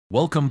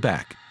Welcome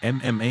back,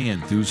 MMA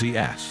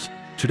enthusiasts.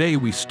 Today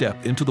we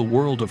step into the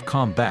world of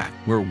combat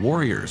where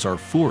warriors are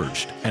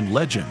forged and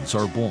legends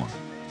are born.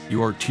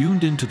 You are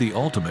tuned into the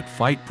Ultimate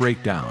Fight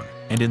Breakdown,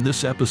 and in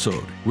this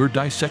episode, we're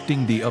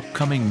dissecting the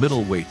upcoming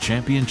middleweight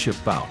championship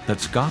bout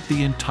that's got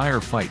the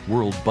entire fight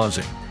world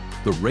buzzing.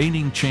 The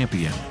reigning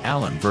champion,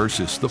 Alan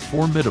versus the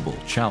formidable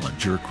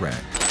challenger,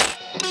 Craig.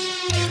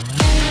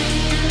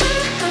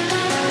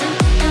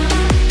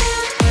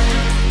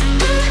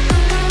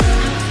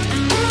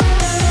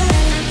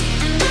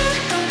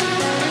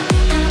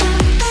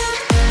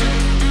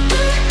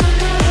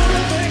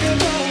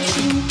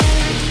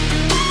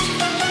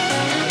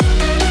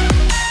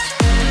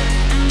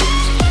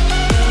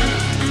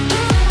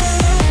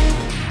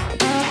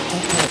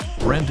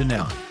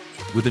 Alan,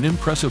 with an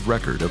impressive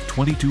record of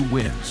 22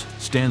 wins,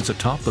 stands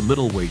atop the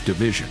middleweight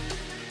division.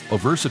 A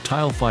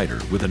versatile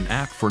fighter with an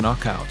knack for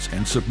knockouts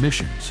and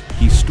submissions,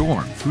 he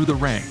stormed through the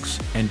ranks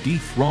and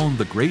dethroned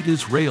the great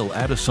Israel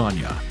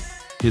Adesanya.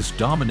 His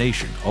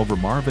domination over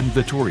Marvin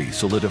Vettori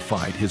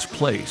solidified his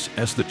place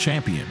as the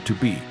champion to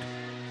beat.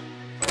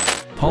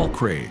 Paul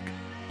Craig.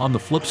 On the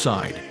flip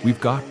side,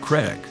 we've got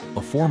Craig,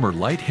 a former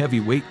light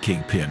heavyweight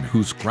kingpin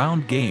whose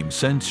ground game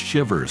sends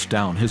shivers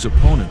down his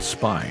opponent's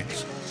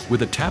spines.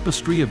 With a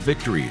tapestry of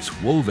victories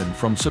woven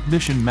from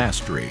submission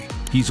mastery,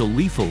 he's a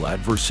lethal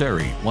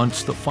adversary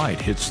once the fight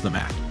hits the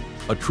mat.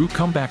 A true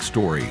comeback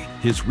story,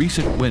 his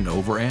recent win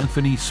over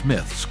Anthony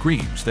Smith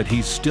screams that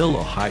he's still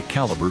a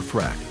high-caliber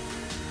threat.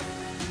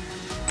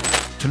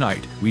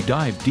 Tonight, we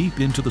dive deep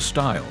into the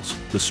styles,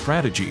 the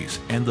strategies,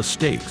 and the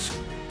stakes.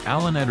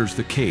 Alan enters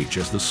the cage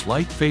as the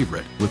slight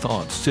favorite, with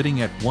odds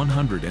sitting at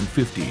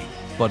 150.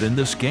 But in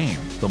this game,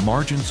 the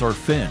margins are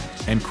thin,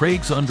 and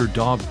Craig's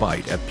underdog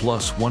bite at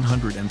plus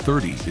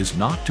 130 is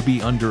not to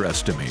be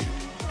underestimated.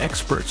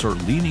 Experts are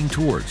leaning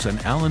towards an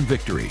Alan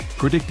victory,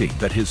 predicting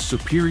that his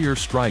superior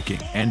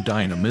striking and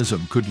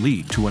dynamism could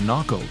lead to a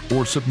knockout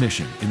or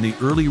submission in the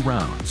early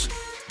rounds.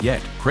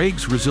 Yet,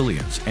 Craig's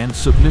resilience and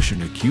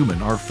submission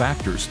acumen are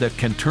factors that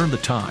can turn the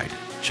tide,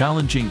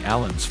 challenging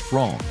Alan's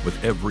throne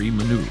with every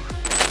maneuver.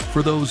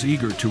 For those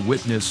eager to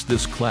witness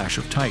this clash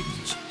of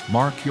titans,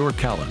 mark your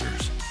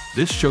calendars.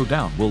 This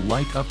showdown will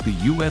light up the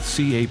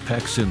UFC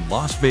Apex in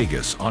Las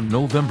Vegas on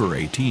November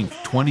 18,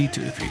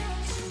 2020.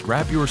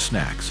 Grab your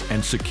snacks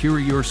and secure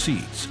your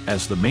seats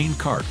as the main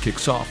card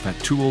kicks off at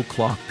 2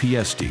 o'clock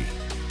PST,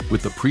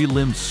 with the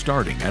prelims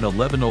starting at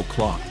 11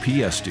 o'clock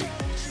PST.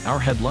 Our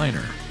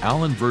headliner,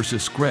 Alan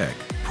vs. Craig,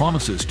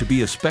 promises to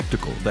be a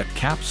spectacle that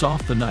caps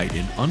off the night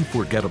in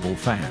unforgettable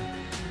fashion.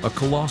 A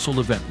colossal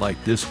event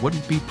like this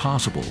wouldn't be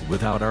possible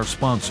without our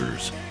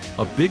sponsors.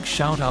 A big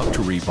shout out to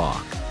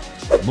Reebok,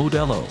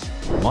 Modelo,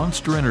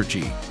 Monster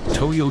Energy,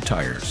 Toyo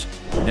Tires,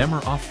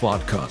 Nemer Off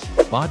Vodka,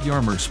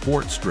 Bodyarmor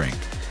Sports Drink,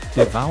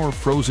 Devour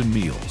Frozen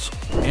Meals,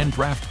 and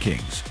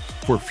DraftKings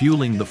for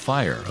fueling the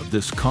fire of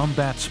this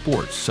combat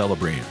sports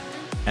celebration.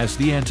 As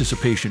the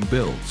anticipation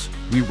builds,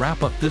 we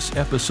wrap up this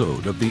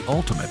episode of the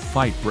Ultimate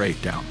Fight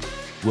Breakdown.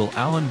 Will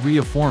Alan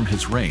reaffirm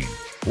his reign,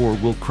 or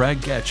will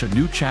Craig etch a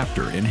new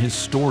chapter in his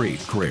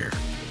storied career?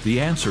 The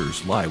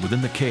answers lie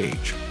within the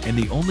cage, and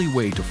the only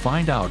way to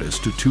find out is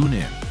to tune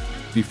in.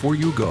 Before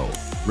you go,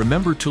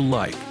 remember to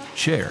like,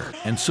 share,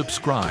 and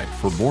subscribe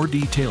for more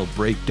detailed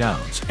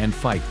breakdowns and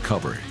fight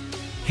coverage.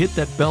 Hit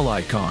that bell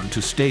icon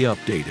to stay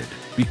updated,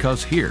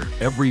 because here,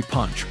 every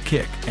punch,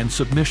 kick, and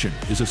submission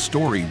is a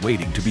story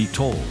waiting to be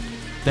told.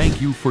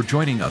 Thank you for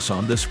joining us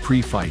on this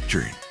pre-fight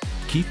journey.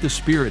 Keep the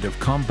spirit of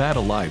combat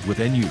alive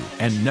within you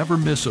and never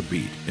miss a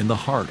beat in the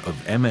heart of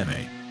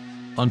MMA.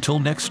 Until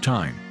next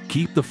time,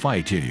 keep the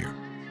fight in you.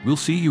 We'll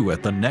see you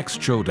at the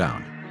next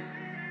showdown.